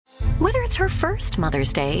Whether it's her first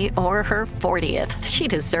Mother's Day or her 40th, she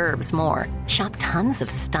deserves more. Shop tons of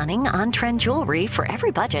stunning on-trend jewelry for every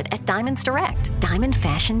budget at Diamonds Direct. Diamond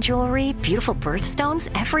fashion jewelry, beautiful birthstones,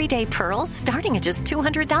 everyday pearls starting at just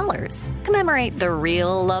 $200. Commemorate the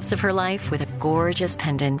real loves of her life with a gorgeous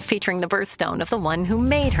pendant featuring the birthstone of the one who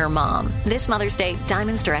made her mom. This Mother's Day,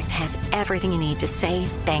 Diamonds Direct has everything you need to say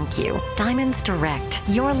thank you. Diamonds Direct.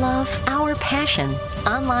 Your love, our passion.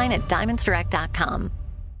 Online at diamondsdirect.com.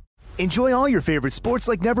 Enjoy all your favorite sports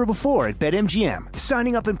like never before at BetMGM.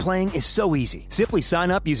 Signing up and playing is so easy. Simply sign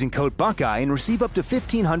up using code Buckeye and receive up to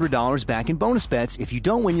 $1,500 back in bonus bets if you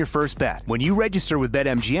don't win your first bet. When you register with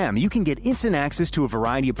BetMGM, you can get instant access to a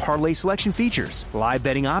variety of parlay selection features, live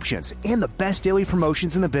betting options, and the best daily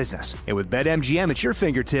promotions in the business. And with BetMGM at your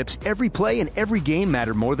fingertips, every play and every game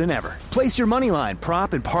matter more than ever. Place your moneyline,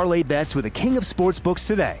 prop, and parlay bets with the king of sportsbooks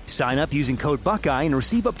today. Sign up using code Buckeye and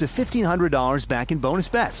receive up to $1,500 back in bonus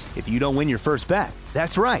bets if you don't win your first bet.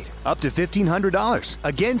 That's right, up to $1,500.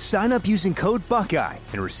 Again, sign up using code Buckeye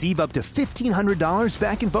and receive up to $1,500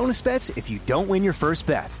 back in bonus bets if you don't win your first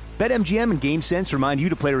bet. BetMGM and GameSense remind you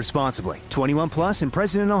to play responsibly. 21 plus and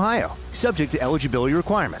present in Ohio. Subject to eligibility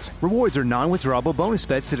requirements. Rewards are non-withdrawable bonus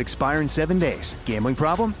bets that expire in 7 days. Gambling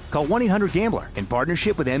problem? Call 1-800-GAMBLER in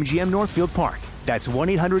partnership with MGM Northfield Park. That's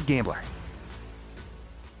 1-800-GAMBLER.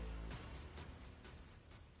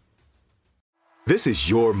 This is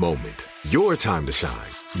your moment, your time to shine,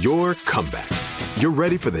 your comeback. You're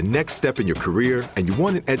ready for the next step in your career, and you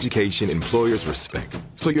want an education employers respect.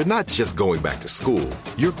 So you're not just going back to school,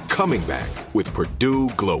 you're coming back with Purdue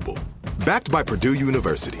Global. Backed by Purdue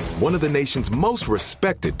University, one of the nation's most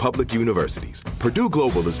respected public universities, Purdue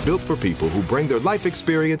Global is built for people who bring their life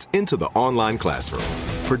experience into the online classroom.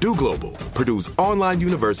 Purdue Global, Purdue's online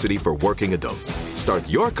university for working adults. Start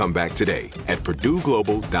your comeback today at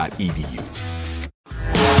purdueglobal.edu.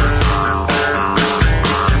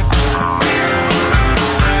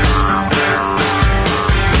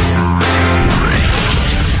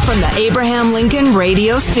 From the Abraham Lincoln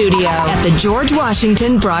Radio Studio at the George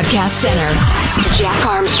Washington Broadcast Center, Jack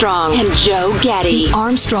Armstrong and Joe Getty. The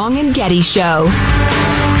Armstrong and Getty Show.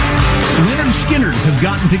 Leonard Skinner have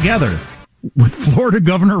gotten together with Florida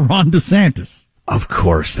Governor Ron DeSantis. Of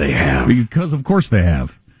course they have. Because of course they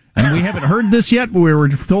have. And we haven't heard this yet, but we were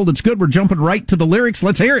told it's good. We're jumping right to the lyrics.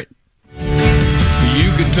 Let's hear it.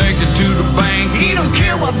 You can take it to the bank. He don't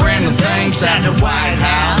care what Brandon thinks at the White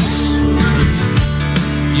House.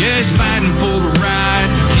 Yeah, he's fighting for the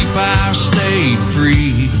right to keep our state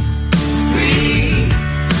free. Free.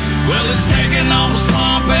 Well, he's taking on the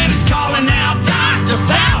swamp and he's calling out Dr.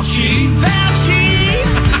 Fauci. Fauci.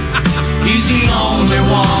 He's the only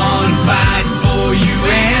one fighting for you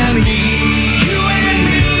and me. You and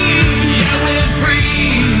me. Yeah, we're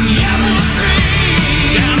free. Yeah, we're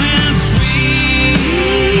free. Down in sweet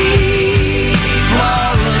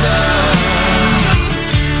Florida.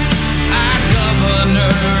 Our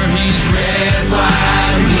governor, he's red,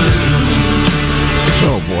 white, and blue.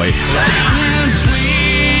 Oh, boy. Down in sweet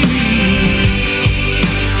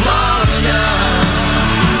Florida.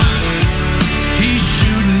 He's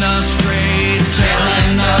shooting us straight,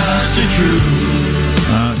 telling us the truth.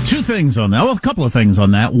 Two things on that. Well, a couple of things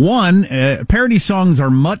on that. One, parody songs are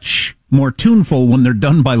much more tuneful when they're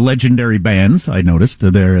done by legendary bands. I noticed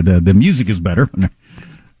the music is better. Now,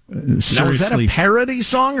 is that a parody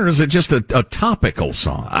song or is it just a topical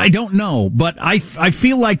song? I don't know, but I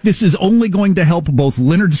feel like this is only going to help both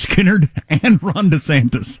Leonard Skinner and Ron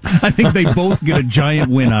DeSantis. I think they both get a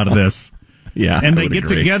giant win out of this. Yeah, and they get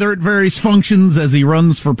together at various functions as he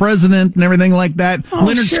runs for president and everything like that. Oh,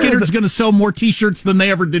 Leonard sure. Skinner's going to sell more T-shirts than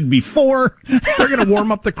they ever did before. They're going to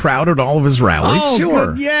warm up the crowd at all of his rallies. Oh, sure.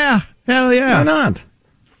 good. Yeah. Hell yeah. Why not?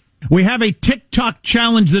 We have a TikTok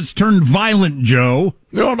challenge that's turned violent, Joe.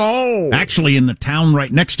 Oh, no. Actually, in the town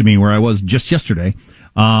right next to me where I was just yesterday.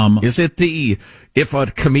 Is it the if a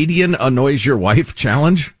comedian annoys your wife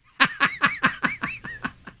challenge?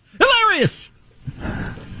 Hilarious!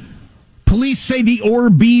 Police say the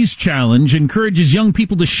Orbeez challenge encourages young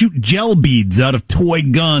people to shoot gel beads out of toy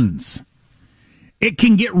guns. It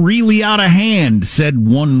can get really out of hand, said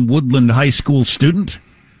one Woodland High School student.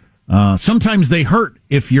 Sometimes they hurt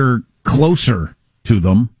if you're closer to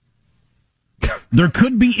them. There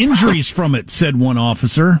could be injuries from it, said one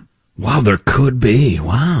officer. Wow, there could be.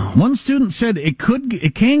 Wow. One student said it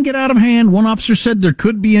can get out of hand. One officer said there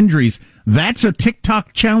could be injuries. That's a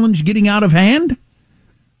TikTok challenge getting out of hand?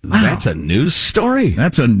 Wow. That's a news story.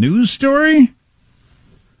 That's a news story?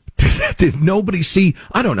 Did nobody see,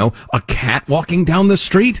 I don't know, a cat walking down the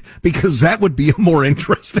street? Because that would be a more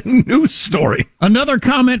interesting news story. Another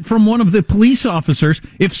comment from one of the police officers.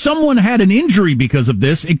 If someone had an injury because of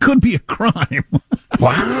this, it could be a crime.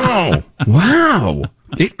 Wow.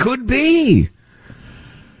 It could be.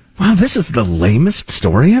 Wow, this is the lamest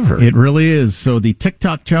story ever. It really is. So the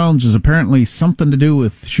TikTok challenge is apparently something to do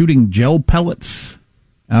with shooting gel pellets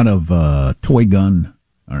out of a toy gun.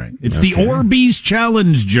 All right. It's the Orbeez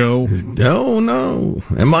challenge, Joe. Oh, no.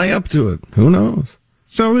 Am I up to it? Who knows?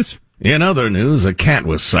 So this... In other news, a cat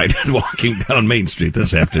was sighted walking down Main Street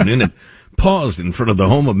this afternoon. It paused in front of the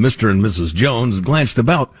home of Mr. and Mrs. Jones, glanced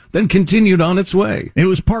about, then continued on its way. It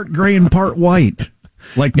was part gray and part white.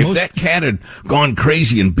 Like if that cat had gone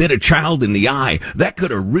crazy and bit a child in the eye, that could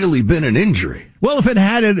have really been an injury. Well, if it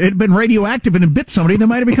had been radioactive and it bit somebody, they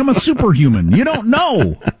might have become a superhuman. You don't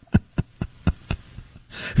know.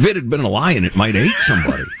 If it had been a lion, it might have ate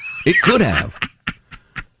somebody. It could have.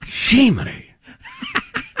 Shame-a-day.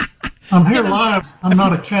 I'm here live. I'm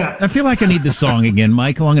not a cat. I feel like I need the song again,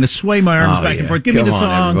 Michael. I'm going to sway my arms back and forth. Give me the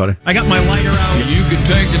song. Everybody. I got my lighter out. You can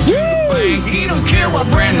take it to the bank. He don't care what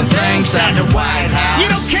Brandon thinks at the White House. You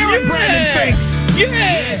don't care what Brandon thinks.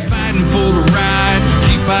 He's fighting for the right to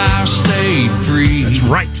keep our state free. That's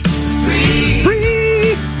right. Free.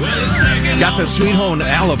 Got the Sweet Home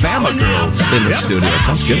Alabama girls in the studio.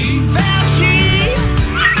 Sounds good. He's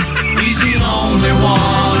the only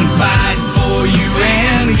one fighting for you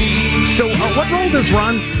and me. So, what role does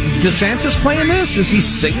Ron DeSantis play in this? Is he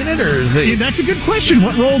singing it, or is he? That's a good question.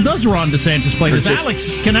 What role does Ron DeSantis play?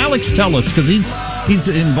 Can Alex tell us? Because he's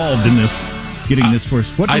involved in this. Getting this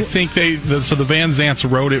first. I think the Van Zants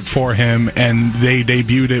wrote it for him, and they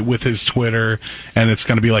debuted it with his Twitter, and it's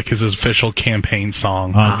going to be like his official campaign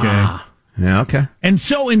song. Okay. Yeah, okay. And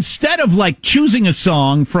so instead of like choosing a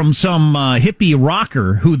song from some hippie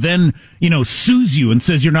rocker who then, sues you and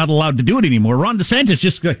says you're not allowed to do it anymore, Ron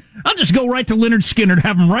DeSantis I'll just go right to Leonard Skinner and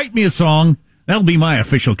have him write me a song. That'll be my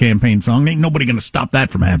official campaign song. Ain't nobody going to stop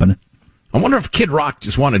that from happening. I wonder if Kid Rock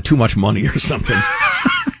just wanted too much money or something.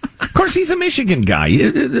 Of course, he's a Michigan guy.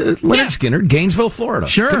 Leonard Skinner, Gainesville, Florida.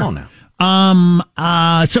 Sure. Come on now.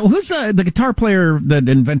 So who's the guitar player that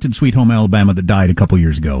invented Sweet Home Alabama that died a couple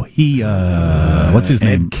years ago? He, what's his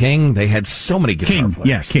name? Ed King. They had so many guitar players.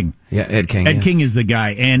 Yeah, King. Yeah, Ed King. Ed King is the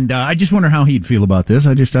guy. And, I just wonder how he'd feel about this.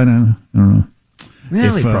 I don't know.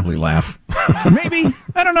 Well, he'd probably laugh. Maybe.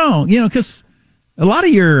 I don't know. Cause a lot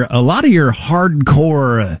of your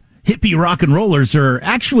hardcore hippie rock and rollers are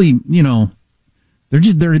actually,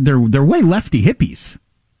 they're way lefty hippies.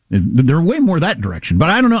 They're way more that direction. But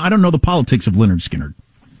I don't know. I don't know the politics of Leonard Skinner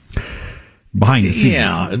behind the scenes.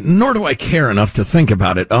 Yeah, nor do I care enough to think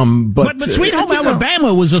about it. But Sweet Home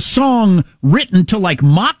Alabama was a song written to like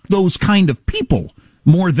mock those kind of people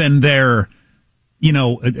more than their,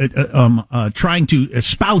 trying to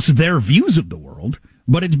espouse their views of the world.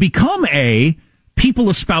 But it's become people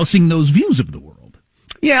espousing those views of the world.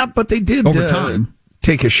 Yeah, but they did over time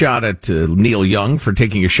take a shot at Neil Young for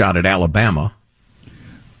taking a shot at Alabama.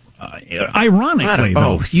 Ironically,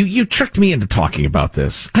 though. You tricked me into talking about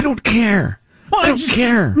this. I don't care. Well, I don't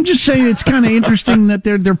care. I'm just saying it's kind of interesting that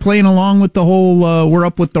they're playing along with the whole we're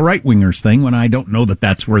up with the right-wingers thing when I don't know that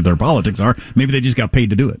that's where their politics are. Maybe they just got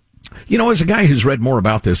paid to do it. As a guy who's read more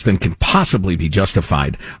about this than can possibly be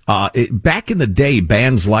justified, back in the day,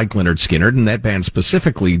 bands like Leonard Skinner, and that band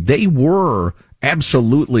specifically, they were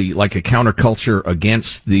absolutely like a counterculture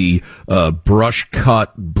against the brush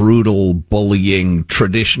cut, brutal, bullying,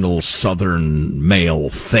 traditional Southern male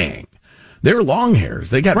thing. They're long hairs.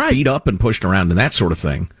 They got beat up and pushed around and that sort of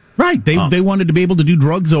thing. Right. They wanted to be able to do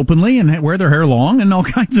drugs openly and wear their hair long and all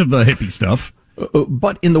kinds of hippie stuff.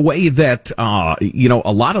 But in the way that, a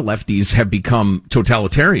lot of lefties have become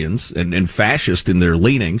totalitarians and fascist in their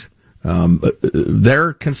leanings,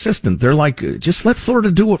 they're consistent. They're like, just let Florida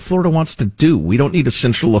do what Florida wants to do. We don't need a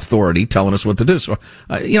central authority telling us what to do. So,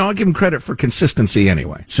 I'll give him credit for consistency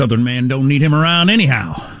anyway. Southern man don't need him around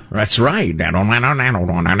anyhow. That's right. Here's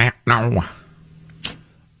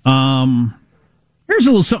a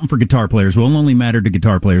little something for guitar players. Will only matter to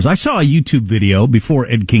guitar players. I saw a YouTube video before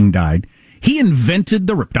Ed King died. He invented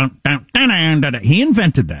the rip. He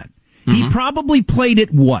invented that. Mm-hmm. He probably played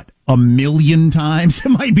it, 1 million times? It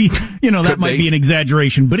might be, that might be an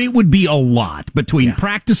exaggeration, but it would be a lot between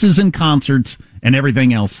practices and concerts and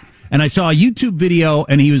everything else. And I saw a YouTube video,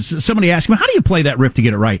 and somebody asked him, how do you play that riff to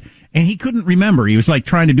get it right? And he couldn't remember. He was like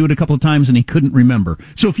trying to do it a couple of times, and he couldn't remember.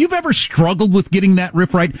 So if you've ever struggled with getting that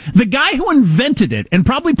riff right, the guy who invented it and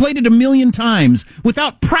probably played it 1 million times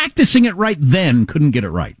without practicing it right then couldn't get it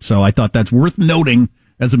right. So I thought that's worth noting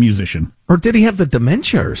as a musician. Or did he have the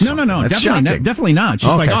dementia or something? No. That's Definitely not. She's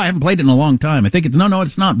like, I haven't played it in a long time. I think it's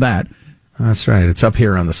not that. That's right. It's up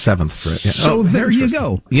here on the 7th. Yeah. So there you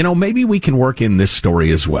go. You know, maybe we can work in this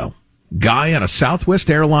story as well. Guy on a Southwest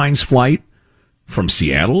Airlines flight from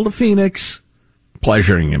Seattle to Phoenix,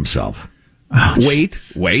 pleasuring himself. Oh,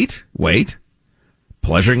 wait.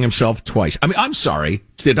 Pleasuring himself twice. I mean, I'm sorry.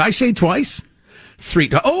 Did I say twice? 3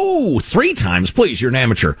 times. Please, you're an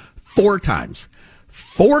amateur. 4 times.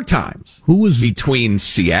 4 times. Who was between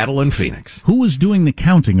Seattle and Phoenix? Who was doing the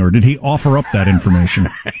counting, or did he offer up that information?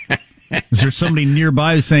 Is there somebody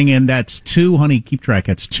nearby saying, and that's 2? Honey, keep track,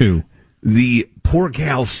 that's 2. The poor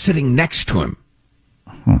gal sitting next to him.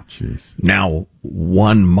 Oh, jeez. Now,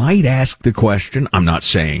 one might ask the question, I'm not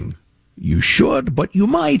saying you should, but you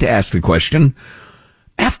might ask the question,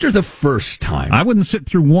 after the first time. I wouldn't sit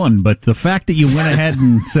through one, but the fact that you went ahead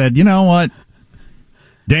and said, you know what,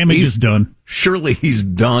 damage is done. Surely he's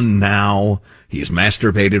done now. He's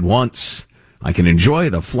masturbated once. I can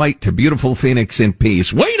enjoy the flight to beautiful Phoenix in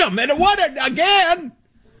peace. Wait a minute, what again?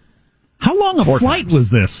 How long a flight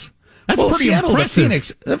was this? That's pretty Seattle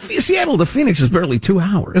impressive. to Seattle to Phoenix is barely 2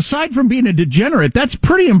 hours. Aside from being a degenerate, that's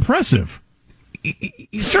pretty impressive.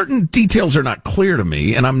 Certain details are not clear to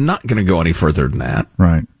me, and I'm not going to go any further than that.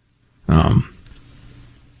 Right.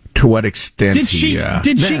 To what extent did she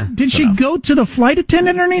go to the flight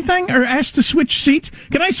attendant or anything, or ask to switch seats?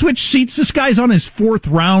 Can I switch seats? This guy's on his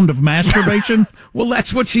 4th round of masturbation. Well,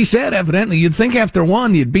 that's what she said. Evidently, you'd think after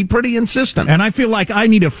one you'd be pretty insistent. And I feel like I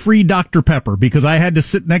need a free Dr. Pepper because I had to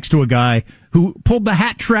sit next to a guy who pulled the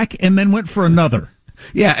hat trick and then went for another.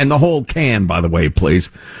 Yeah, and the whole can, by the way,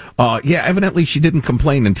 please. Evidently she didn't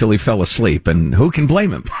complain until he fell asleep, and who can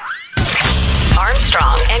blame him?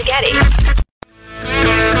 Armstrong and Getty.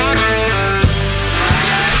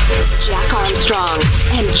 Jack Armstrong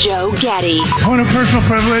and Joe Getty. Point of personal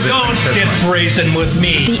privilege. Don't get brazen with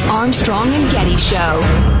me. The Armstrong and Getty Show.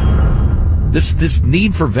 This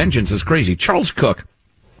need for vengeance is crazy. Charles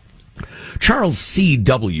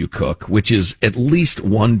C.W. Cook, which is at least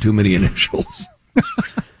one too many initials.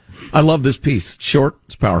 I love this piece. It's short.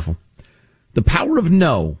 It's powerful. The power of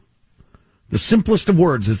no. The simplest of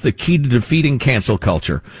words is the key to defeating cancel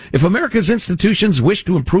culture. If America's institutions wish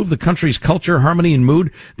to improve the country's culture, harmony, and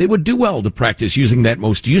mood, they would do well to practice using that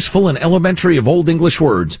most useful and elementary of Old English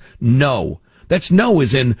words, no. That's no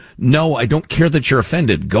as in, no, I don't care that you're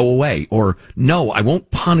offended, go away. Or, no, I won't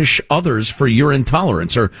punish others for your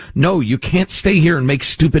intolerance. Or, no, you can't stay here and make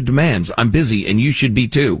stupid demands. I'm busy and you should be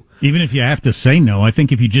too. Even if you have to say no, I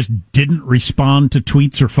think if you just didn't respond to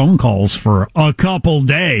tweets or phone calls for a couple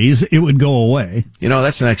days, it would go away. You know,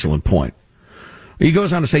 that's an excellent point. He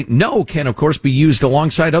goes on to say, no can, of course, be used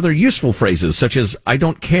alongside other useful phrases, such as, I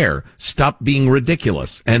don't care, stop being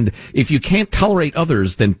ridiculous, and if you can't tolerate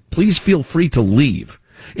others, then please feel free to leave.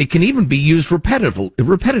 It can even be used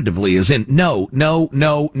repetitively, as in, no, no,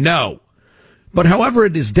 no, no. But however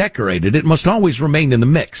it is decorated, it must always remain in the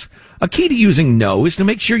mix. A key to using no is to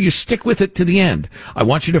make sure you stick with it to the end. I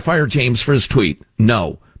want you to fire James for his tweet.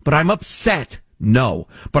 No. But I'm upset. No.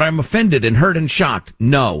 But I'm offended and hurt and shocked.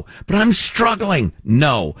 No. But I'm struggling.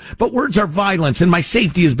 No. But words are violence and my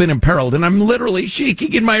safety has been imperiled and I'm literally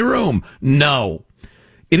shaking in my room. No.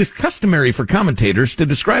 It is customary for commentators to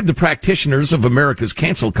describe the practitioners of America's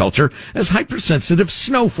cancel culture as hypersensitive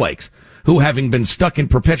snowflakes who, having been stuck in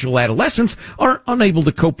perpetual adolescence, are unable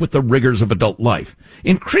to cope with the rigors of adult life.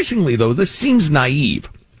 Increasingly, though, this seems naive.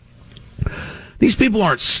 These people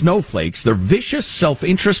aren't snowflakes. They're vicious,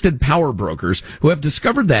 self-interested power brokers who have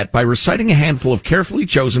discovered that by reciting a handful of carefully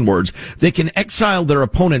chosen words, they can exile their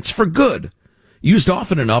opponents for good. Used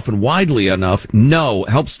often enough and widely enough, no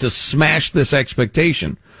helps to smash this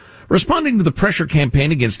expectation. Responding to the pressure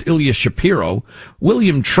campaign against Ilya Shapiro,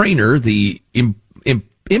 William Traynor, the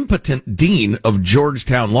impotent dean of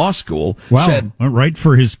Georgetown Law School, said... Right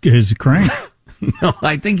for his crank. No,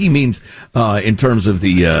 I think he means in terms of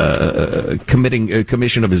the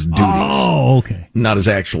commission of his duties. Oh, okay. Not his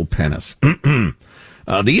actual penis. The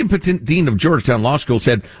impotent dean of Georgetown Law School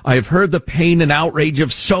said, I have heard the pain and outrage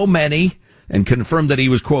of so many, and confirmed that he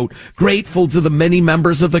was, quote, grateful to the many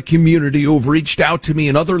members of the community who have reached out to me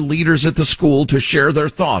and other leaders at the school to share their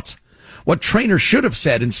thoughts. What Traynor should have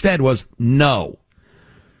said instead was no.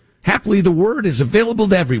 Happily, the word is available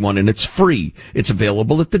to everyone, and it's free. It's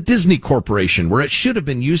available at the Disney Corporation, where it should have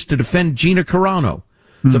been used to defend Gina Carano.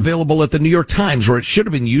 It's available at the New York Times, where it should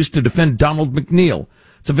have been used to defend Donald McNeil.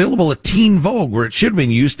 It's available at Teen Vogue, where it should have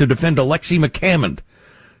been used to defend Alexi McCammond.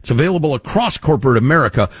 It's available across corporate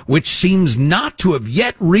America, which seems not to have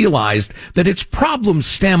yet realized that its problems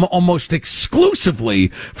stem almost exclusively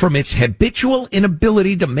from its habitual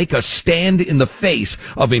inability to make a stand in the face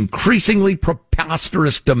of increasingly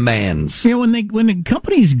preposterous demands. You know, when the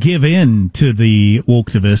companies give in to the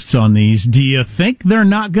woke-tivists on these, do you think they're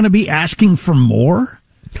not going to be asking for more?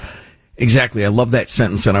 Exactly. I love that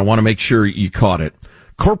sentence, and I want to make sure you caught it.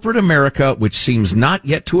 Corporate America, which seems not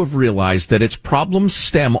yet to have realized that its problems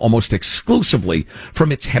stem almost exclusively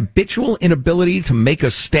from its habitual inability to make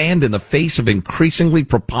a stand in the face of increasingly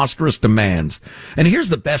preposterous demands. And here's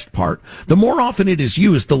the best part. The more often it is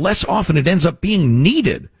used, the less often it ends up being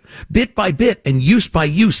needed. Bit by bit and use by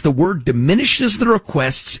use, the word diminishes the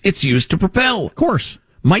requests it's used to propel. Of course.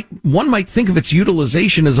 One might think of its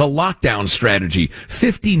utilization as a lockdown strategy.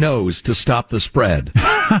 50 no's to stop the spread.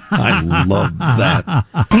 I love that.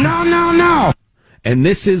 No. And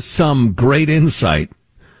this is some great insight.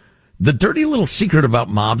 The dirty little secret about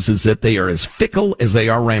mobs is that they are as fickle as they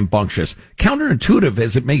are rambunctious. Counterintuitive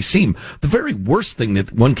as it may seem, the very worst thing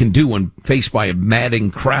that one can do when faced by a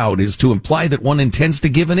madding crowd is to imply that one intends to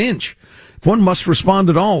give an inch. If one must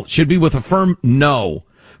respond at all, it should be with a firm no,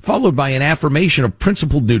 followed by an affirmation of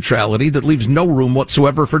principled neutrality that leaves no room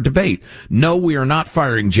whatsoever for debate. No, we are not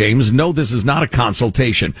firing James. No, this is not a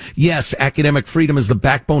consultation. Yes, academic freedom is the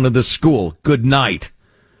backbone of this school. Good night.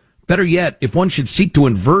 Better yet, if one should seek to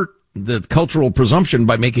invert the cultural presumption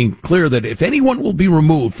by making clear that if anyone will be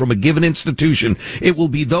removed from a given institution, it will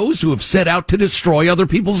be those who have set out to destroy other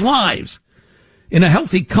people's lives. In a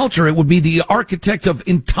healthy culture, it would be the architects of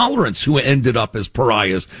intolerance who ended up as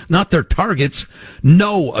pariahs, not their targets.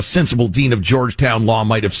 No, a sensible dean of Georgetown law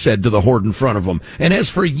might have said to the horde in front of him. And as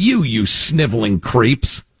for you, you sniveling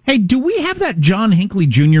creeps. Hey, do we have that John Hinckley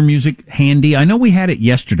Jr. music handy? I know we had it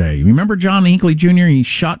yesterday. Remember John Hinckley Jr.? He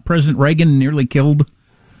shot President Reagan and nearly killed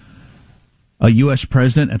a U.S.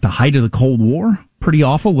 president at the height of the Cold War. Pretty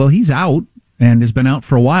awful. Well, he's out and has been out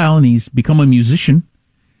for a while, and he's become a musician.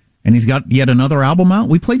 And he's got yet another album out.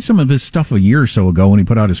 We played some of his stuff a year or so ago when he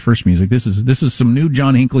put out his first music. This is some new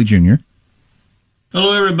John Hinckley Jr.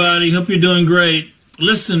 Hello, everybody. Hope you're doing great.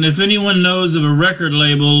 Listen, if anyone knows of a record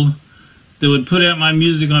label that would put out my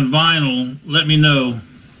music on vinyl, let me know.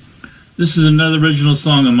 This is another original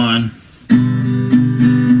song of mine.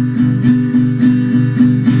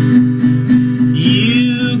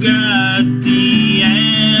 You got the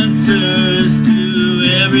answers to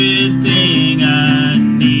everything I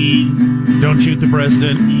need. Don't shoot the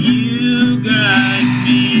president. You got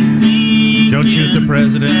me thinking. Don't shoot the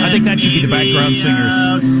president. I think that should be the background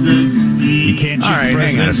singers. You can't shoot the president.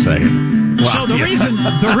 Hang on a second. Wow. So the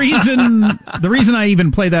reason I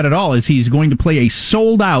even play that at all is he's going to play a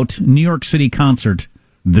sold out New York City concert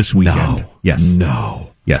this weekend. No. Yes.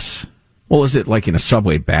 No. Yes. Well, is it like in a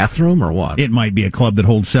subway bathroom or what? It might be a club that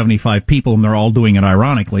holds 75 people, and they're all doing it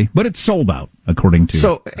ironically, but it's sold out, according to...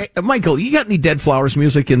 So, Michael, you got any Dead Flowers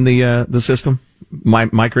music in the system?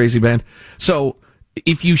 My crazy band? So,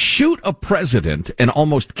 if you shoot a president and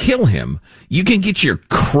almost kill him, you can get your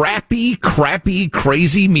crappy,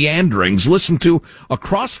 crazy meanderings listened to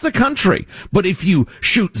across the country. But if you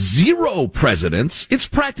shoot 0 presidents, it's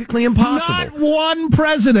practically impossible. Not one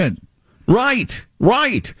president! Right.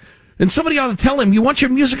 And somebody ought to tell him, you want your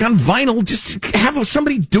music on vinyl, just have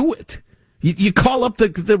somebody do it. You call up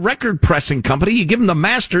the record pressing company, you give them the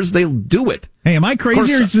masters, they'll do it. Hey, am I crazy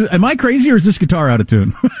or is this guitar out of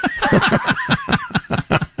tune?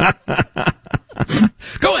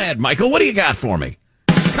 Go ahead, Michael. What do you got for me?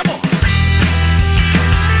 Come on.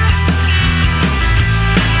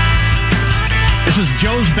 This is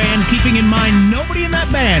Joe's band, keeping in mind nobody in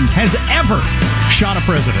that band has ever shot a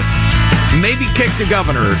president. Maybe kicked a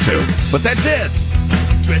governor or two, but that's it.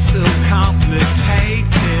 So complicated.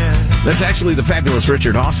 That's actually the fabulous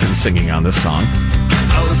Richard Austin singing on this song.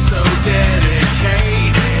 Oh, so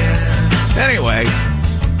dedicated. Anyway,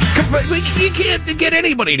 you can't get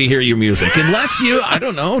anybody to hear your music unless you, I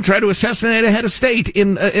don't know, try to assassinate a head of state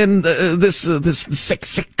in this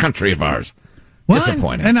sick country of ours. Well,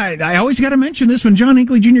 disappointing. And I always got to mention this when John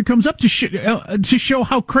Hinckley Jr. comes up to show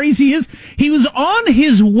how crazy he is. He was on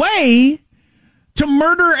his way to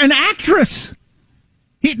murder an actress.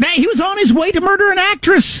 He was on his way to murder an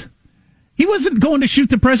actress. He wasn't going to shoot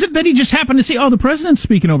the president. Then he just happened to see, the president's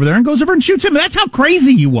speaking over there, and goes over and shoots him. That's how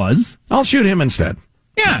crazy he was. I'll shoot him instead.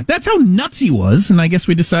 Yeah, that's how nuts he was. And I guess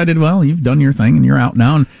we decided, well, you've done your thing and you're out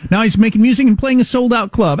now. And now he's making music and playing a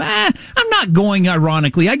sold-out club. I'm not going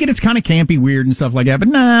ironically. I get it's kind of campy, weird and stuff like that.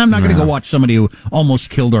 But I'm not going to go watch somebody who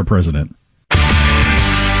almost killed our president.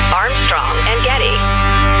 Armstrong and Getty.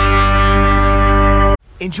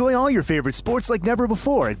 Enjoy all your favorite sports like never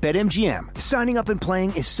before at BetMGM. Signing up and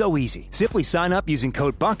playing is so easy. Simply sign up using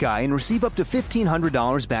code Buckeye and receive up to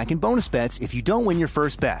 $1,500 back in bonus bets if you don't win your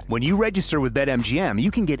first bet. When you register with BetMGM,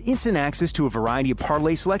 you can get instant access to a variety of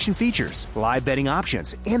parlay selection features, live betting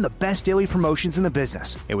options, and the best daily promotions in the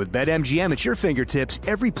business. And with BetMGM at your fingertips,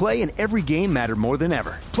 every play and every game matter more than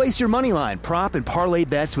ever. Place your moneyline, prop, and parlay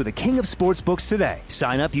bets with the king of sportsbooks today.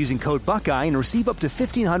 Sign up using code Buckeye and receive up to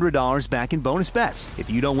 $1,500 back in bonus bets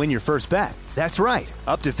if you don't win your first bet. That's right,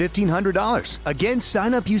 up to $1,500. Again,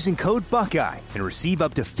 sign up using code Buckeye and receive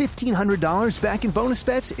up to $1,500 back in bonus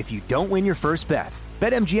bets if you don't win your first bet.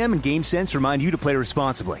 BetMGM and GameSense remind you to play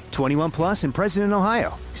responsibly. 21 plus and present in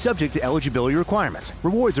Ohio. Subject to eligibility requirements.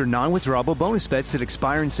 Rewards are non-withdrawable bonus bets that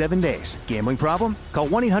expire in 7 days. Gambling problem? Call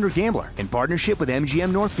 1-800-GAMBLER in partnership with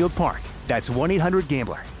MGM Northfield Park. That's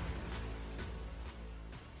 1-800-GAMBLER.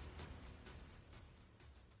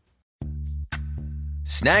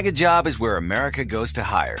 Snag a Job is where America goes to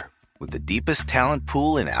hire, with the deepest talent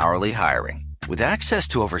pool in hourly hiring. With access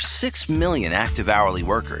to over 6 million active hourly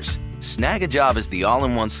workers, Snag a Job is the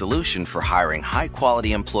all-in-one solution for hiring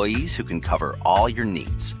high-quality employees who can cover all your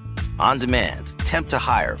needs. On demand, temp to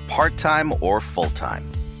hire, part-time or full-time.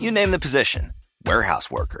 You name the position.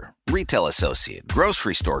 Warehouse worker, retail associate,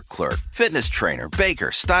 grocery store clerk, fitness trainer,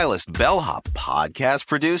 baker, stylist, bellhop, podcast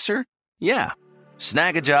producer. Yeah,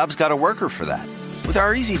 Snag a Job's got a worker for that. With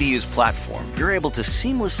our easy-to-use platform, you're able to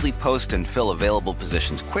seamlessly post and fill available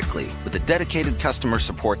positions quickly with a dedicated customer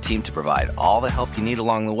support team to provide all the help you need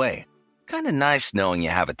along the way. Kind of nice knowing you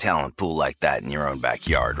have a talent pool like that in your own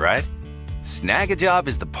backyard, right? Snag a Job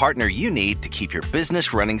is the partner you need to keep your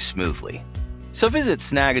business running smoothly. So visit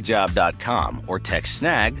snagajob.com or text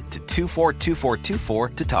snag to 242424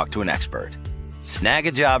 to talk to an expert.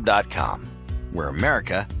 Snagajob.com, where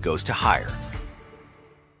America goes to hire.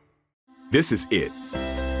 This is it.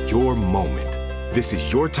 Your moment. This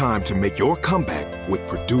is your time to make your comeback with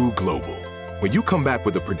Purdue Global. When you come back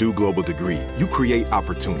with a Purdue Global degree, you create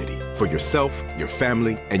opportunity for yourself, your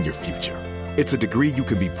family, and your future. It's a degree you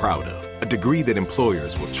can be proud of, a degree that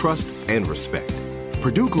employers will trust and respect.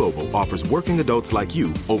 Purdue Global offers working adults like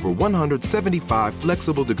you over 175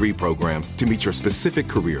 flexible degree programs to meet your specific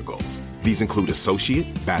career goals. These include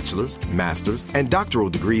associate, bachelor's, master's, and doctoral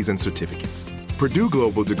degrees and certificates. Purdue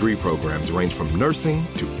Global degree programs range from nursing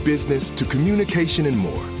to business to communication and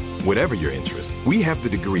more. Whatever your interest, we have the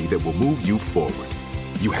degree that will move you forward.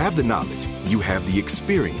 You have the knowledge, you have the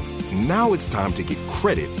experience. Now it's time to get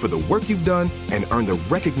credit for the work you've done and earn the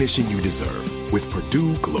recognition you deserve with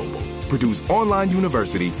Purdue Global, Purdue's online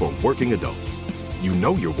university for working adults. You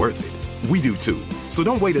know you're worth it. We do too. So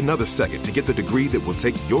don't wait another second to get the degree that will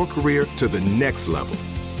take your career to the next level.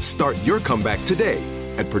 Start your comeback today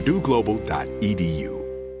at purdueglobal.edu.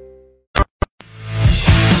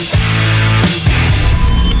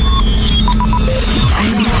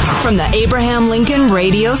 From the Abraham Lincoln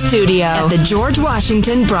Radio Studio at the George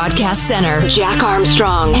Washington Broadcast Center, Jack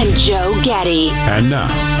Armstrong and Joe Getty. And now,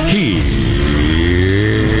 here's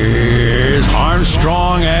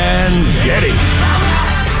Armstrong and Getty.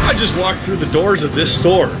 I just walked through the doors of this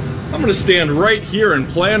store. I'm going to stand right here and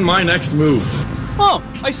plan my next move. Oh,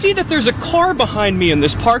 I see that there's a car behind me in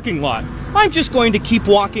this parking lot. I'm just going to keep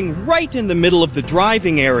walking right in the middle of the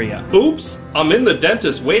driving area. Oops, I'm in the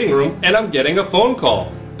dentist's waiting room and I'm getting a phone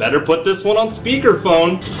call. Better put this one on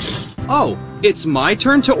speakerphone. Oh, it's my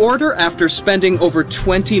turn to order after spending over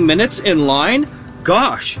 20 minutes in line?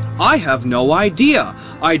 Gosh, I have no idea.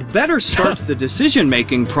 I'd better start the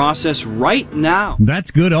decision-making process right now.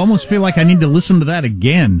 That's good. I almost feel like I need to listen to that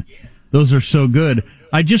again. Those are so good.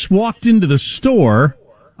 I just walked into the store.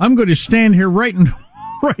 I'm going to stand here right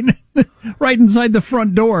inside the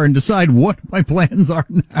front door and decide what my plans are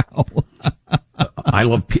now. I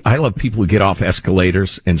love people who get off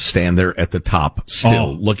escalators and stand there at the top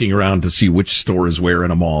still looking around to see which store is where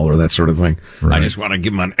in a mall or that sort of thing. Right. I just want to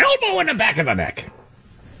give them an elbow in the back of the neck.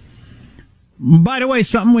 By the way,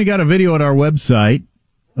 something we got a video at our website.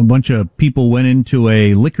 A bunch of people went into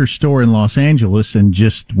a liquor store in Los Angeles and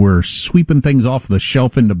just were sweeping things off the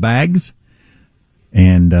shelf into bags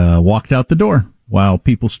and walked out the door while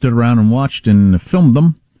people stood around and watched and filmed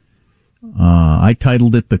them. I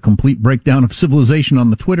titled it The Complete Breakdown of Civilization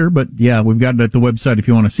on the Twitter, but yeah, we've got it at the website if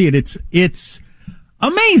you want to see it. It's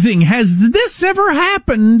amazing. Has this ever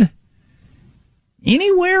happened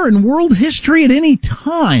anywhere in world history at any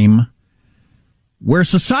time where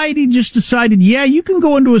society just decided, yeah, you can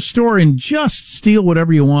go into a store and just steal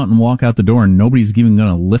whatever you want and walk out the door and nobody's even going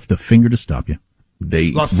to lift a finger to stop you?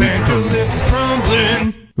 Los Angeles is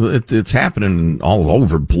crumbling. It's happening all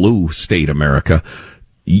over blue state America.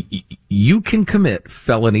 You can commit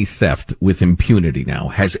felony theft with impunity now.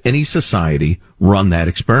 Has any society run that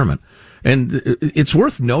experiment? And it's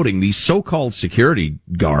worth noting the so-called security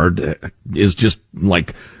guard is just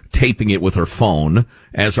like taping it with her phone,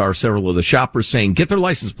 as are several of the shoppers saying, get their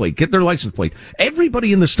license plate, get their license plate.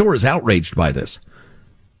 Everybody in the store is outraged by this.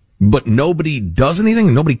 But nobody does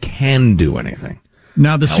anything, nobody can do anything.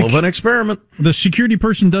 Now, hell of an experiment. The security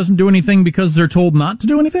person doesn't do anything because they're told not to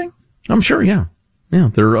do anything? I'm sure, yeah. Yeah,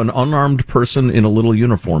 they're an unarmed person in a little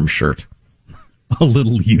uniform shirt. A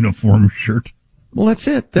little uniform shirt? Well, that's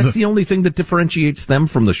it. That's the only thing that differentiates them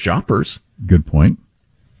from the shoppers. Good point.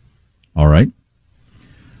 All right.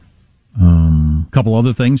 Couple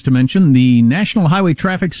other things to mention. The National Highway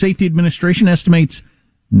Traffic Safety Administration estimates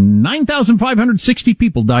 9,560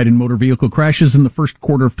 people died in motor vehicle crashes in the first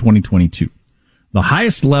quarter of 2022. The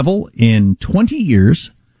highest level in 20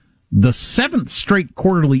 years, the seventh straight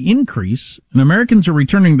quarterly increase, and Americans are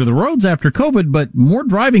returning to the roads after COVID, but more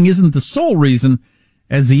driving isn't the sole reason,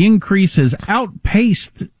 as the increase has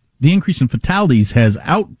outpaced, the increase in fatalities has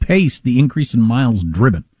outpaced the increase in miles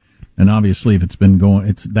driven. And obviously, if it's been going,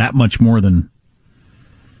 it's that much more than,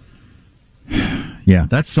 yeah,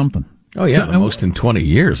 that's something. Oh, yeah, the most in 20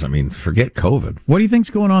 years. I mean, forget COVID. What do you think's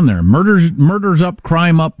going on there? Murders up,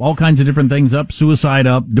 crime up, all kinds of different things up, suicide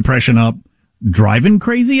up, depression up, driving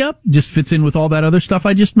crazy up? Just fits in with all that other stuff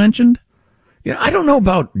I just mentioned? Yeah, I don't know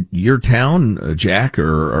about your town, Jack,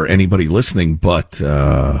 or anybody listening, but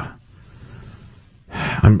I'm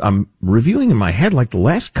reviewing in my head, like the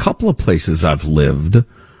last couple of places I've lived,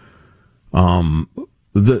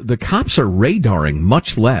 the cops are radaring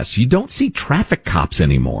much less. You don't see traffic cops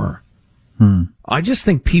anymore. I just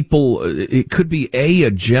think people, it could be a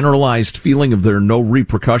generalized feeling of there are no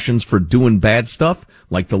repercussions for doing bad stuff,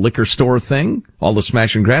 like the liquor store thing, all the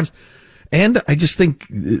smash and grabs. And I just think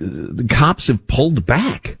the cops have pulled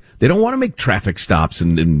back. They don't want to make traffic stops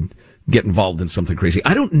and get involved in something crazy.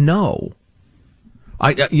 I don't know.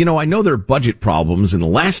 I know there are budget problems in the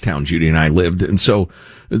last town Judy and I lived, and so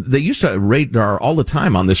they used to radar all the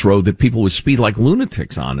time on this road that people would speed like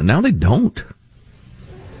lunatics on, and now they don't.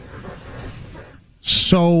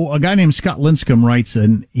 So a guy named Scott Linscomb writes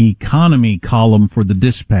an economy column for the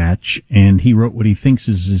Dispatch, and he wrote what he thinks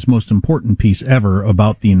is his most important piece ever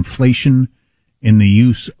about the inflation in the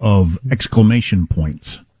use of exclamation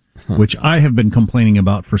points, which I have been complaining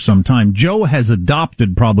about for some time. Joe has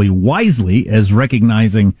adopted, probably wisely, as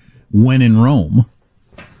recognizing when in Rome.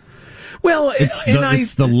 Well,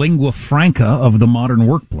 it's the lingua franca of the modern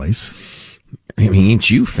workplace. I mean,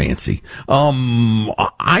 ain't you fancy?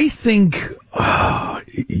 I think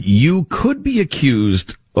you could be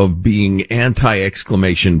accused of being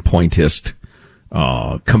anti-exclamation pointist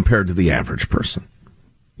compared to the average person.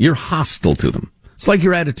 You're hostile to them. It's like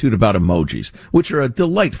your attitude about emojis, which are a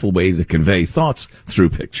delightful way to convey thoughts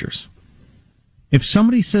through pictures. If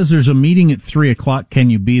somebody says there's a meeting at 3:00, can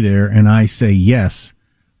you be there? And I say yes.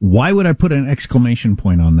 Why would I put an exclamation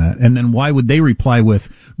point on that? And then why would they reply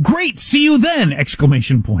with, great, see you then,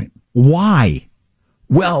 exclamation point? Why?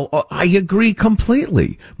 Well, I agree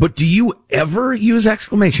completely. But do you ever use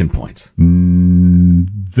exclamation points?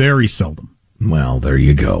 Very seldom. Well, there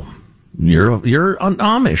you go. You're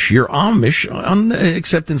Amish. You're Amish,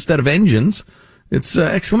 except instead of engines, it's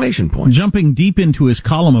exclamation point. Jumping deep into his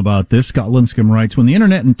column about this, Scott Linscomb writes, when the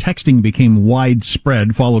internet and texting became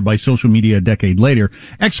widespread, followed by social media a decade later,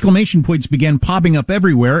 exclamation points began popping up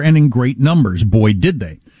everywhere and in great numbers. Boy, did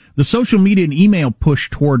they. The social media and email push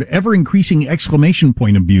toward ever-increasing exclamation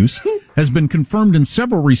point abuse has been confirmed in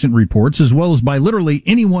several recent reports, as well as by literally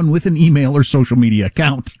anyone with an email or social media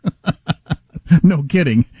account. No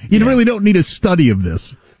kidding. You really don't need a study of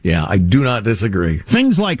this. Yeah, I do not disagree.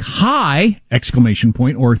 Things like hi, exclamation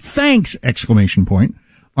point, or thanks, exclamation point,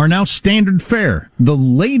 are now standard fare. The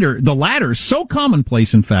latter is so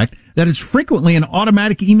commonplace, in fact, that it's frequently in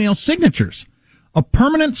automatic email signatures. A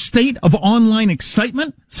permanent state of online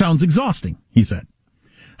excitement sounds exhausting, he said.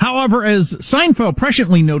 However, as Seinfeld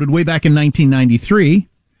presciently noted way back in 1993,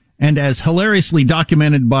 and as hilariously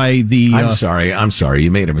documented by the... I'm sorry.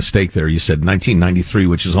 You made a mistake there. You said 1993,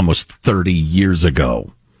 which is almost 30 years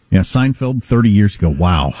ago. Yeah, Seinfeld 30 years ago.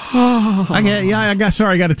 Wow. I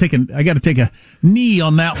got to take a knee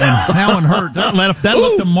on that one. That one hurt. That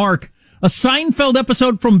left a mark. A Seinfeld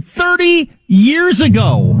episode from 30 years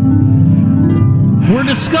ago. We're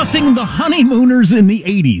discussing the honeymooners in the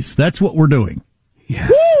 80s. That's what we're doing.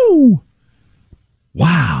 Yes. Woo!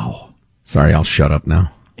 Wow. Sorry, I'll shut up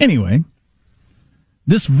now. Anyway,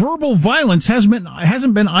 this verbal violence hasn't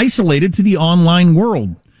been isolated to the online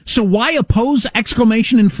world. So why oppose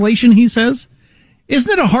exclamation inflation, he says?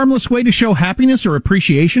 Isn't it a harmless way to show happiness or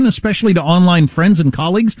appreciation, especially to online friends and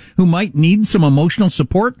colleagues who might need some emotional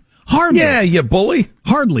support? Hardly. Yeah, you bully.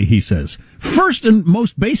 Hardly, he says. First and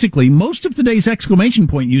most basically, most of today's exclamation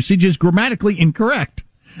point usage is grammatically incorrect.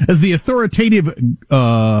 As the authoritative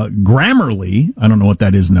Grammarly, I don't know what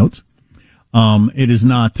that is, notes, it is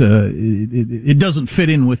not, it doesn't fit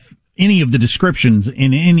in with any of the descriptions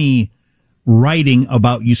in any writing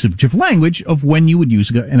about usage of language of when you would use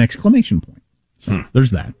an exclamation point. So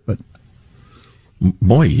there's that, but.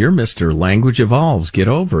 Boy, you're Mr. Language Evolves. Get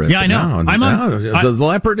over it. Yeah, I know. The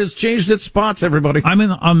leopard has changed its spots, everybody. I'm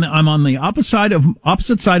on the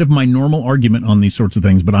opposite side of my normal argument on these sorts of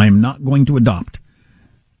things, but I am not going to adopt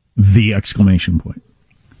the exclamation point.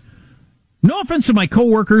 No offense to my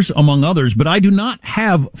coworkers, among others, but I do not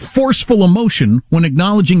have forceful emotion when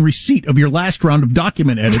acknowledging receipt of your last round of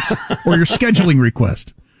document edits or your scheduling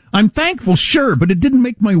request. I'm thankful, sure, but it didn't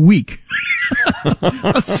make my week.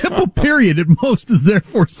 A simple period at most is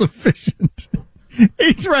therefore sufficient.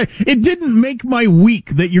 He's right. It didn't make my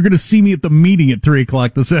week that you're going to see me at the meeting at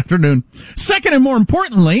 3:00 this afternoon. Second, and more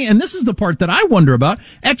importantly, and this is the part that I wonder about,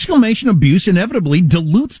 exclamation abuse inevitably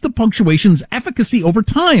dilutes the punctuation's efficacy over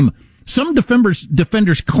time. Some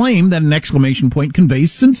defenders claim that an exclamation point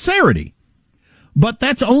conveys sincerity. But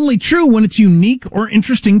that's only true when it's unique or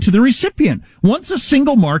interesting to the recipient. Once a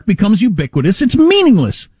single mark becomes ubiquitous, it's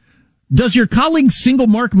meaningless. Does your colleague's single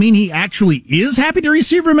mark mean he actually is happy to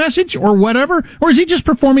receive your message or whatever? Or is he just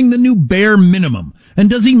performing the new bare minimum? And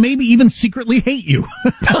does he maybe even secretly hate you?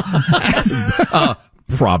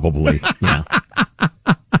 Probably, yeah.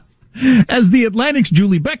 As the Atlantic's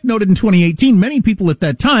Julie Beck noted in 2018, many people at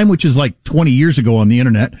that time, which is like 20 years ago on the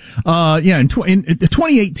internet, in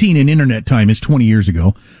 2018 in internet time is 20 years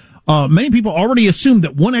ago, many people already assumed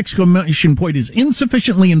that one exclamation point is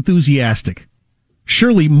insufficiently enthusiastic.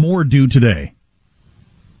 Surely more do today.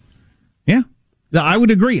 Yeah, I would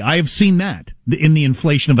agree. I have seen that in the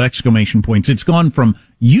inflation of exclamation points. It's gone from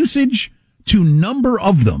usage to number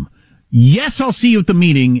of them. Yes, I'll see you at the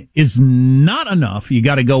meeting is not enough. You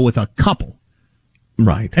got to go with a couple.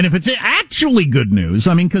 Right. And if it's actually good news,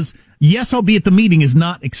 I mean, because yes, I'll be at the meeting is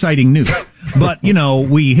not exciting news. But,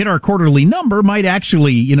 we hit our quarterly number might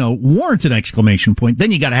actually, warrant an exclamation point.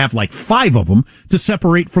 Then you got to have like 5 of them to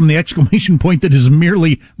separate from the exclamation point that is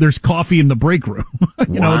merely there's coffee in the break room.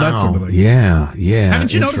 Wow. That sort of thing. Yeah.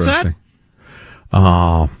 Haven't you noticed that?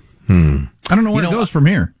 I don't know where it goes from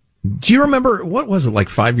here. Do you remember, what was it, like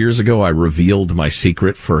 5 years ago, I revealed my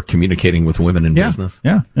secret for communicating with women in business?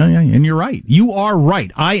 Yeah. And you're right. You are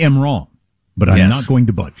right. I am wrong. But I'm not going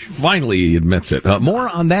to budge. Finally, he admits it. More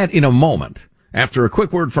on that in a moment. After a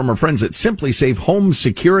quick word from our friends at Simply Safe Home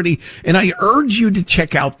Security. And I urge you to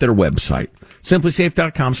check out their website,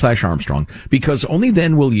 simplysafe.com/Armstrong, because only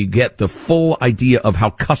then will you get the full idea of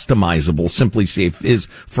how customizable Simply Safe is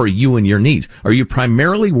for you and your needs. Are you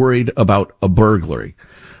primarily worried about a burglary?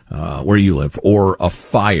 Where you live, or a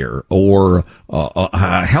fire, or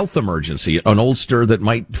a health emergency, an old stir that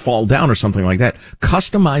might fall down or something like that?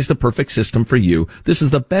 Customize the perfect system for you. This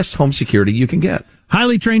is the best home security you can get.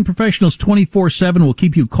 Highly trained professionals 24/7 will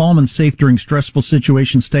keep you calm and safe during stressful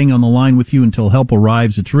situations, staying on the line with you until help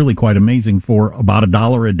arrives. It's really quite amazing for about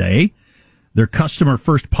 $1 a day. Their customer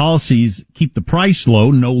first policies keep the price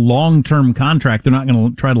low, no long-term contract. They're not going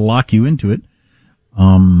to try to lock you into it.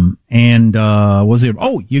 You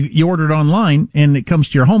ordered online and it comes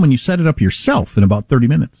to your home and you set it up yourself in about 30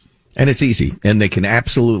 minutes. And it's easy, and they can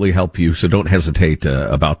absolutely help you, so don't hesitate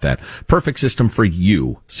about that. Perfect system for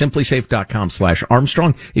you.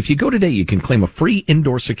 Simplysafe.com/Armstrong. If you go today, you can claim a free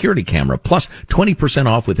indoor security camera, plus 20%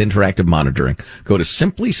 off with interactive monitoring. Go to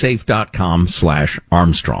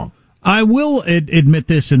simplysafe.com/Armstrong. I will admit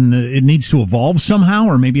this, and it needs to evolve somehow,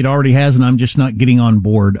 or maybe it already has, and I'm just not getting on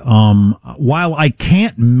board. While I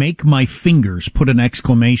can't make my fingers put an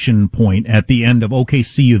exclamation point at the end of, okay,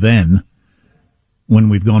 see you then, when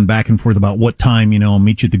we've gone back and forth about what time, I'll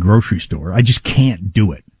meet you at the grocery store. I just can't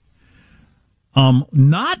do it.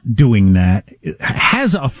 Not doing that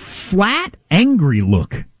has a flat, angry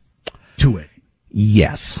look to it.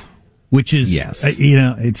 Yes. Which is,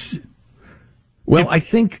 it's... Well, I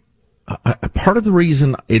think... part of the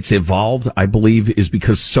reason it's evolved, I believe, is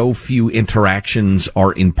because so few interactions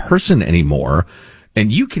are in person anymore.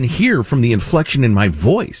 And you can hear from the inflection in my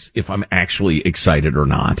voice if I'm actually excited or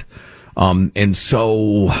not. And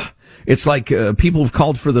so it's like people have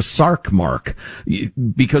called for the sarc mark,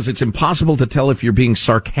 because it's impossible to tell if you're being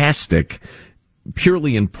sarcastic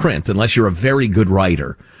purely in print unless you're a very good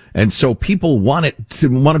writer. And so people want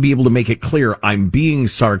to be able to make it clear I'm being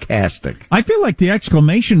sarcastic. I feel like the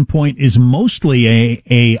exclamation point is mostly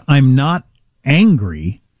a I'm not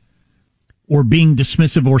angry or being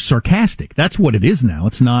dismissive or sarcastic. That's what it is now.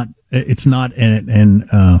 It's not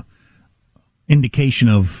an indication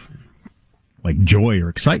of like joy or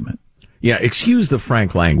excitement. Yeah, excuse the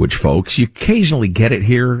frank language, folks. You occasionally get it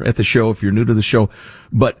here at the show if you're new to the show,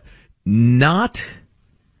 but not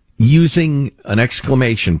using an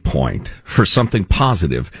exclamation point for something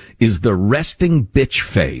positive is the resting bitch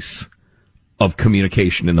face of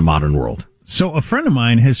communication in the modern world. So a friend of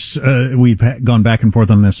mine has, we've gone back and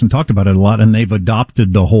forth on this and talked about it a lot, and they've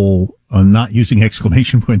adopted the whole not using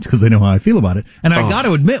exclamation points because they know how I feel about it. And I got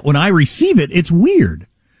to admit, when I receive it, it's weird.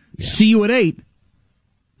 Yeah. See you at 8.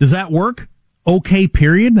 Does that work? Okay,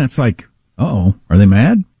 period. And that's like, uh-oh, are they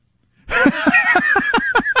mad?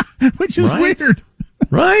 Which is weird.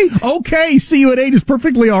 Right. Okay, see you at 8 is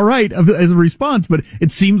perfectly all right as a response, but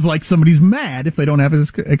it seems like somebody's mad if they don't have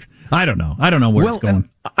I don't know. I don't know where it's going.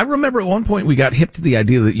 I remember at one point we got hip to the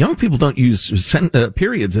idea that young people don't use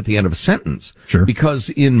periods at the end of a sentence. Sure. Because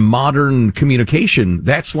in modern communication,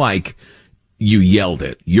 that's like you yelled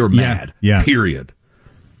it. You're mad. Yeah. Period.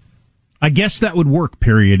 I guess that would work.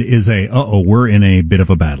 Period is we're in a bit of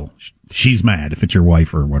a battle. She's mad if it's your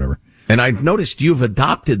wife or whatever. And I've noticed you've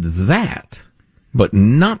adopted that, but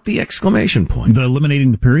not the exclamation point. The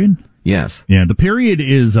eliminating the period? Yes. Yeah, the period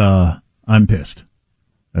is, I'm pissed.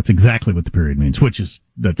 That's exactly what the period means,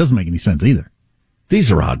 that doesn't make any sense either.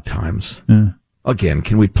 These are odd times. Yeah. Again,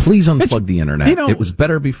 can we please unplug the internet? It was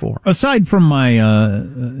better before. Aside from my,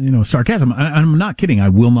 sarcasm, I'm not kidding. I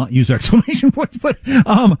will not use exclamation points, but,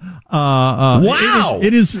 wow!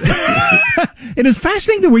 It is it is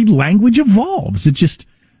fascinating the way language evolves. It just,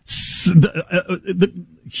 the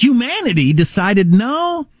humanity decided,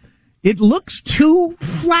 no, it looks too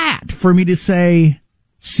flat for me to say,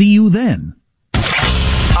 see you then.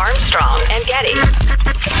 Armstrong and Getty.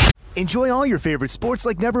 Enjoy all your favorite sports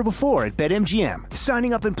like never before at BetMGM.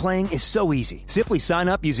 Signing up and playing is so easy. Simply sign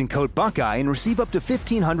up using code Buckeye and receive up to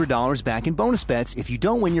 $1,500 back in bonus bets if you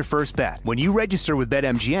don't win your first bet. When you register with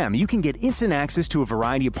BetMGM, you can get instant access to a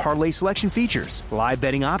variety of parlay selection features, live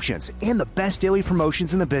betting options, and the best daily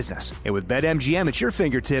promotions in the business. And with BetMGM at your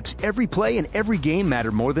fingertips, every play and every game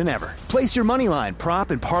matter more than ever. Place your moneyline,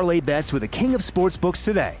 prop, and parlay bets with the king of sportsbooks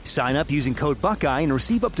today. Sign up using code Buckeye and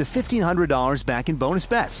receive up to $1,500 back in bonus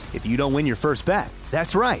bets if you don't win your first bet.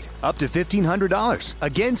 That's right, up to $1,500.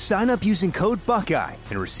 Again, sign up using code Buckeye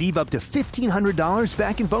and receive up to $1,500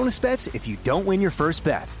 back in bonus bets if you don't win your first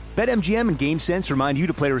bet. BetMGM and GameSense remind you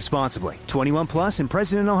to play responsibly. 21 plus and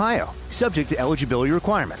present in Ohio. Subject to eligibility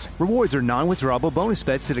requirements. Rewards are non-withdrawable bonus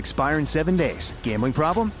bets that expire in 7 days. Gambling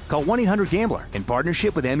problem? Call 1-800-GAMBLER in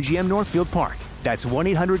partnership with MGM Northfield Park. That's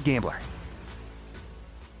 1-800-GAMBLER.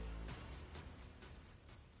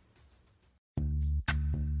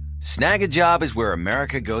 Snag a Job is where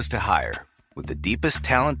America goes to hire, with the deepest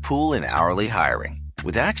talent pool in hourly hiring.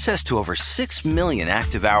 With access to over 6 million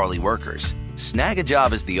active hourly workers, Snag a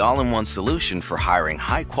Job is the all-in-one solution for hiring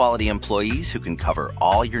high-quality employees who can cover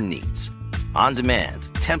all your needs. On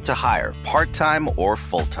demand, temp to hire, part-time or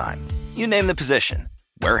full-time. You name the position.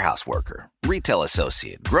 Warehouse worker, retail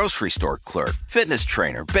associate, grocery store clerk, fitness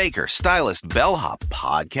trainer, baker, stylist, bellhop,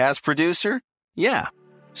 podcast producer. Yeah,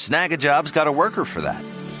 Snag a Job's got a worker for that.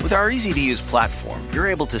 With our easy-to-use platform, you're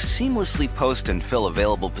able to seamlessly post and fill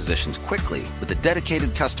available positions quickly with a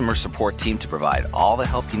dedicated customer support team to provide all the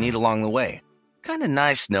help you need along the way. Kind of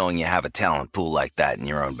nice knowing you have a talent pool like that in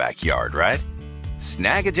your own backyard, right?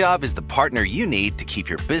 Snag a Job is the partner you need to keep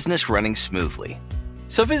your business running smoothly.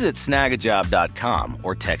 So visit snagajob.com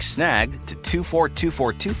or text snag to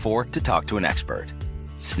 242424 to talk to an expert.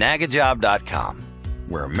 Snagajob.com,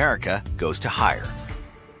 where America goes to hire.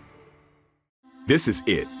 This is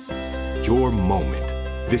it. Your moment.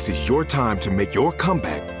 This is your time to make your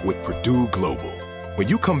comeback with Purdue Global. When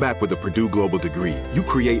you come back with a Purdue Global degree, you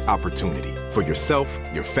create opportunity for yourself,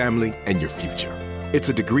 your family, and your future. It's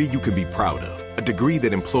a degree you can be proud of, a degree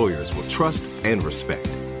that employers will trust and respect.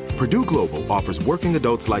 Purdue Global offers working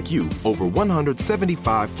adults like you over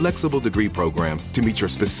 175 flexible degree programs to meet your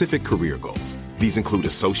specific career goals. These include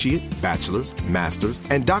associate, bachelor's, master's,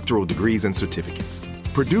 and doctoral degrees and certificates.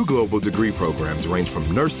 Purdue Global degree programs range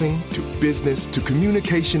from nursing to business to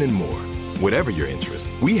communication and more. Whatever your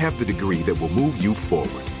interest, we have the degree that will move you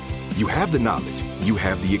forward. You have the knowledge, you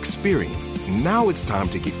have the experience. Now it's time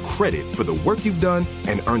to get credit for the work you've done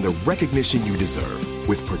and earn the recognition you deserve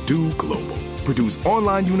with Purdue Global, Purdue's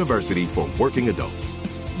online university for working adults.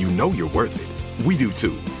 You know you're worth it. We do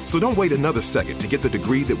too. So don't wait another second to get the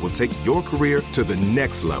degree that will take your career to the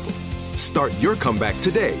next level. Start your comeback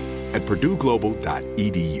today at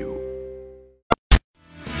purdueglobal.edu.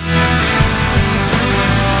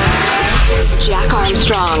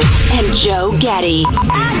 Armstrong and Joe Getty. The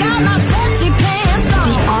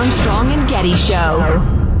Armstrong and Getty Show.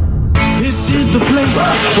 This is the place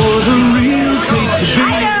for the real taste of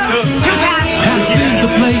beer. Pabst is the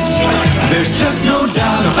place. There's just no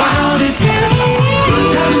doubt about it.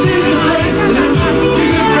 Pabst is the place.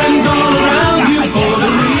 Dear friends all around you for the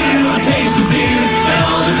real taste of beer and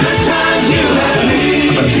all the good times you have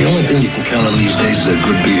made. But the only thing you can count on these days is a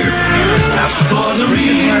good beer. For the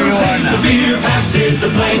real taste of beer, Pabst is the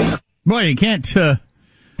place. Boy, you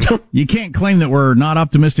can't claim that we're not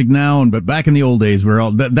optimistic now, but back in the old days, we're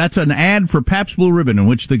all. That's an ad for Pabst Blue Ribbon in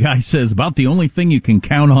which the guy says about the only thing you can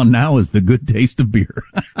count on now is the good taste of beer.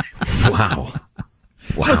 Wow.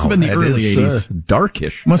 Wow. Must have been the early 80s.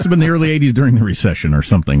 Darkish. Must have been the early 80s during the recession or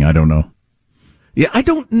something. I don't know. Yeah, I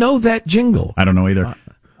don't know that jingle. I don't know either.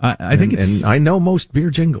 I think and I know most beer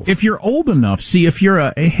jingles. If you're old enough, see, if you're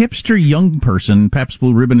a hipster young person, Pabst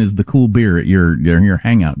Blue Ribbon is the cool beer at your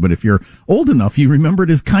hangout. But if you're old enough, you remember it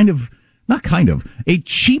as a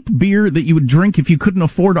cheap beer that you would drink if you couldn't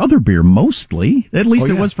afford other beer, mostly. At least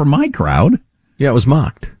it was for my crowd. Yeah, it was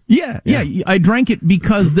mocked. Yeah. I drank it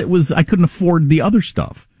because I couldn't afford the other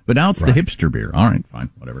stuff. But now it's the hipster beer. All right, fine,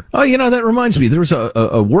 whatever. Oh, that reminds me. There was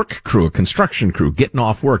a work crew, a construction crew, getting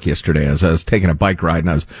off work yesterday as I was taking a bike ride, and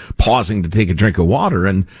I was pausing to take a drink of water,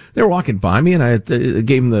 and they were walking by me, and I gave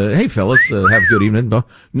them the, hey, fellas, have a good evening.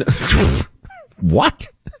 What?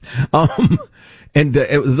 And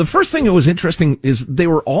the first thing that was interesting is they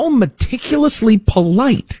were all meticulously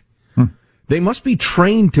polite. They must be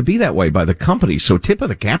trained to be that way by the company. So tip of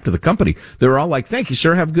the cap to the company. They were all like, thank you,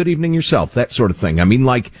 sir. Have a good evening yourself. That sort of thing. I mean,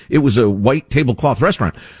 like it was a white tablecloth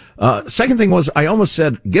restaurant. Second thing was I almost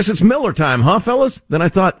said, guess it's Miller time, huh, fellas? Then I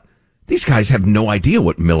thought, these guys have no idea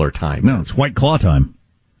what Miller time is. No, it's White Claw time.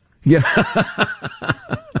 Yeah.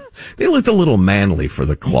 They looked a little manly for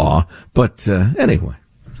the claw. But anyway,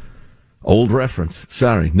 old reference.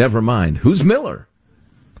 Sorry, never mind. Who's Miller?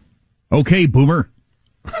 Okay, boomer.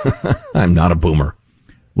 I'm not a boomer.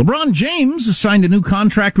 LeBron James signed a new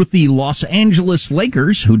contract with the Los Angeles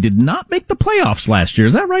Lakers, who did not make the playoffs last year.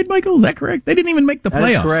 Is that right, Michael? Is that correct? They didn't even make the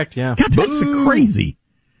playoffs. That's correct, yeah. God, that's crazy.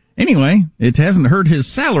 Anyway, it hasn't hurt his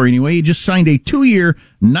salary anyway. He just signed a 2-year,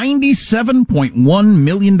 $97.1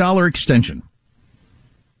 million extension.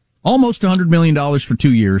 Almost $100 million for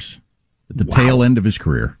 2 years at the tail end of his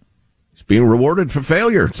career. He's being rewarded for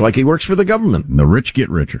failure. It's like he works for the government. And the rich get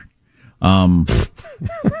richer. I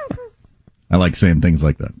like saying things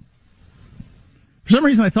like that. For some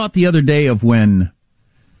reason, I thought the other day of when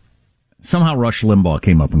somehow Rush Limbaugh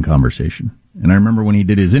came up in conversation. And I remember when he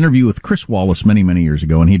did his interview with Chris Wallace many, many years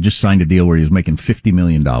ago, and he had just signed a deal where he was making $50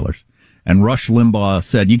 million. And Rush Limbaugh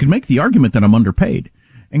said, you could make the argument that I'm underpaid.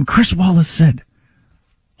 And Chris Wallace said,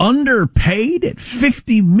 underpaid at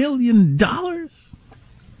 $50 million?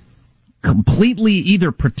 Completely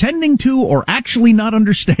either pretending to or actually not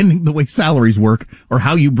understanding the way salaries work or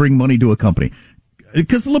how you bring money to a company.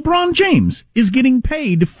 Because LeBron James is getting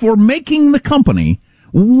paid for making the company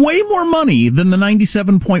way more money than the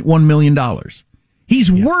 $97.1 million.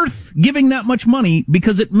 He's worth giving that much money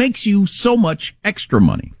because it makes you so much extra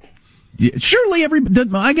money. Surely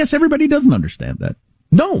I guess everybody doesn't understand that.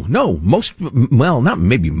 No, not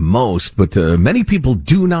maybe most, but many people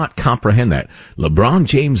do not comprehend that. LeBron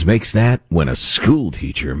James makes that when a school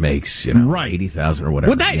teacher makes, $80,000 or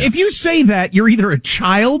whatever. Well, if you say that, you're either a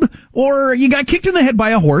child or you got kicked in the head by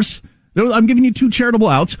a horse. I'm giving you two charitable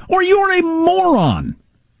outs, or you're a moron.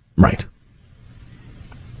 Right.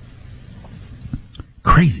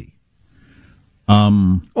 Crazy.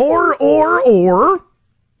 Or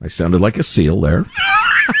I sounded like a seal there.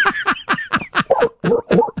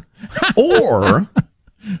 Or,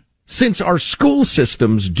 since our school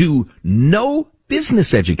systems do no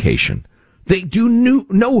business education, they do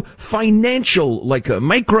no financial, like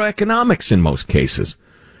microeconomics in most cases.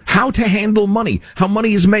 How to handle money, how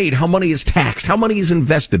money is made, how money is taxed, how money is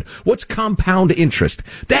invested, what's compound interest.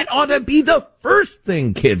 That ought to be the first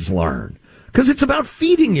thing kids learn, because it's about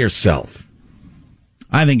feeding yourself.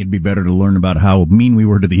 I think it'd be better to learn about how mean we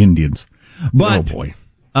were to the Indians. But, oh boy.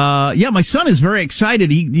 My son is very excited.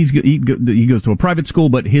 He goes to a private school,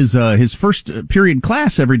 but his first period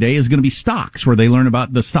class every day is going to be stocks, where they learn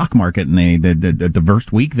about the stock market, and the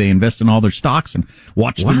first week they invest in all their stocks and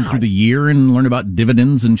watch them through the year and learn about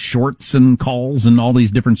dividends and shorts and calls and all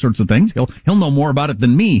these different sorts of things. He'll know more about it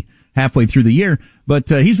than me halfway through the year, but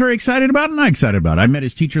he's very excited about it, and I'm excited about it. I met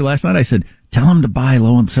his teacher last night. I said, tell him to buy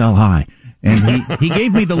low and sell high. And he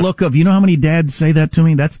gave me the look of, you know how many dads say that to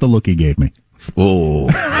me? That's the look he gave me. Oh.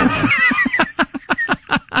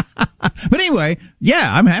 But anyway,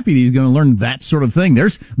 yeah, I'm happy that he's going to learn that sort of thing.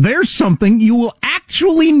 There's something you will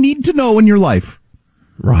actually need to know in your life.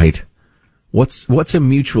 Right. What's a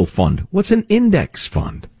mutual fund? What's an index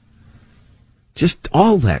fund? Just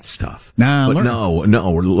all that stuff. But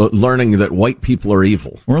we're learning that white people are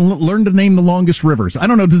evil. Or learn to name the longest rivers. I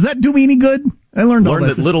don't know. Does that do me any good? I learned all that.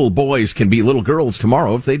 Learn that little boys can be little girls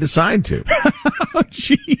tomorrow if they decide to. Oh,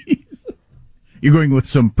 jeez. You're going with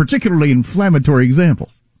some particularly inflammatory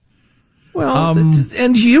examples. Well,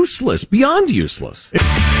 and useless, beyond useless.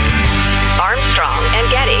 Armstrong and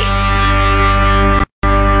Getty.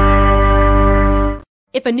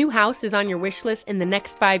 If a new house is on your wish list in the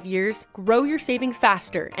next 5 years, grow your savings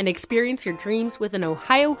faster and experience your dreams with an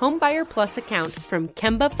Ohio Homebuyer Plus account from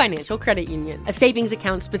Kemba Financial Credit Union. A savings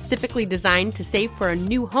account specifically designed to save for a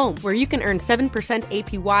new home where you can earn 7%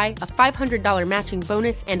 APY, a $500 matching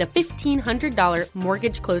bonus, and a $1,500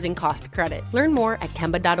 mortgage closing cost credit. Learn more at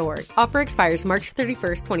Kemba.org. Offer expires March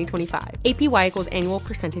 31st, 2025. APY equals annual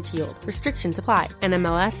percentage yield. Restrictions apply.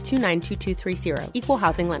 NMLS 292230. Equal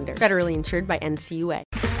housing lender. Federally insured by NCUA.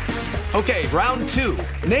 Okay, round two.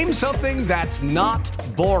 Name something that's not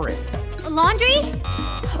boring. A laundry?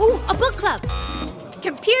 Ooh, a book club.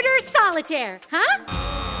 Computer solitaire, huh?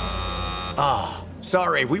 Ah,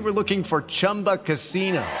 sorry, we were looking for Chumba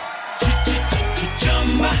Casino.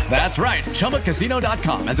 That's right,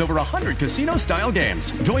 ChumbaCasino.com has over 100 casino-style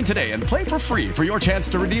games. Join today and play for free for your chance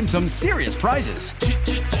to redeem some serious prizes.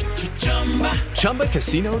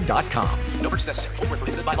 ChumbaCasino.com. No purchase necessary. Void where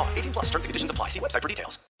prohibited by law. 18+ terms and conditions apply. See website for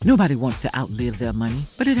details. Nobody wants to outlive their money,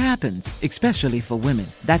 but it happens, especially for women.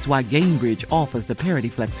 That's why GameBridge offers the Parity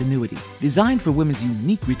Flex annuity, designed for women's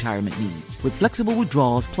unique retirement needs, with flexible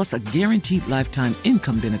withdrawals plus a guaranteed lifetime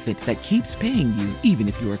income benefit that keeps paying you even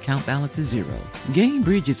if your account balance is zero.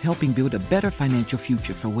 GameBridge is helping build a better financial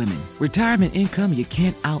future for women. Retirement income you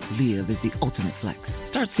can't outlive is the ultimate flex.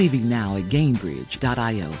 Start saving now at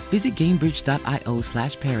GameBridge.io. Visit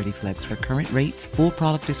GameBridge.io/ParityFlex for current rates, full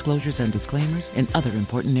product disclosures and disclaimers, and other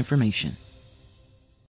important information.